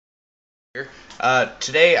Here.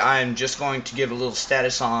 Today I'm just going to give a little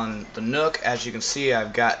status on the Nook. As you can see,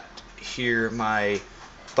 I've got here my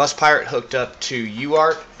bus pirate hooked up to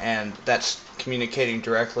UART, and that's communicating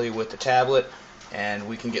directly with the tablet, and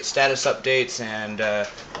we can get status updates and a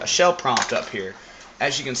shell prompt up here.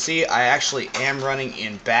 As you can see, I actually am running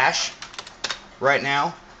in Bash right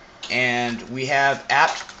now, and we have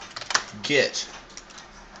apt-get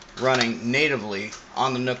running natively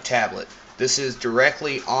on the Nook tablet. This is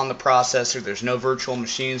directly on the processor. There's no virtual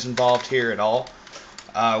machines involved here at all.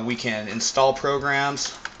 We can install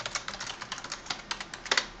programs,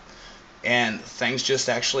 and things just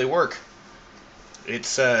actually work.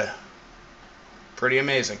 It's pretty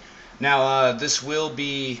amazing. Now, this will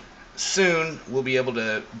be soon. We'll be able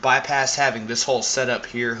to bypass having this whole setup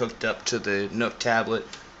here hooked up to the Nook tablet,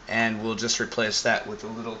 and we'll just replace that with a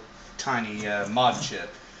little tiny mod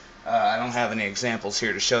chip. I don't have any examples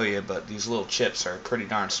here to show you, but these little chips are pretty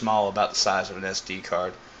darn small, about the size of an SD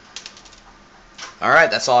card.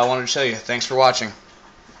 Alright, that's all I wanted to show you. Thanks for watching.